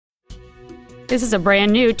This is a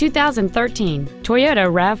brand new 2013 Toyota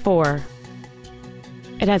RAV4.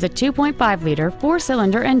 It has a 2.5-liter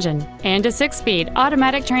four-cylinder engine and a 6-speed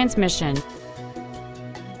automatic transmission.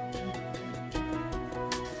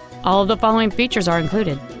 All of the following features are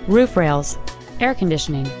included: roof rails, air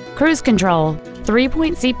conditioning, cruise control,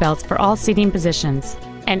 3-point seat belts for all seating positions,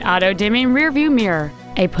 an auto-dimming rear-view mirror,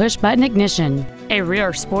 a push-button ignition, a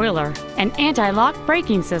rear spoiler, an anti-lock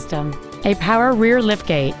braking system, a power rear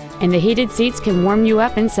liftgate, and the heated seats can warm you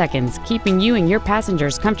up in seconds, keeping you and your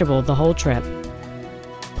passengers comfortable the whole trip.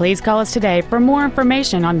 Please call us today for more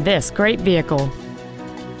information on this great vehicle.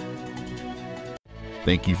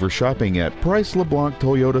 Thank you for shopping at Price LeBlanc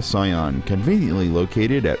Toyota Scion, conveniently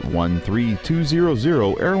located at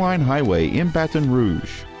 13200 Airline Highway in Baton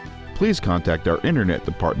Rouge. Please contact our internet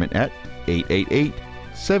department at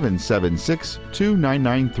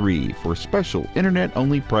 888-776-2993 for special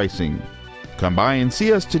internet-only pricing. Come by and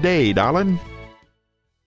see us today, darling.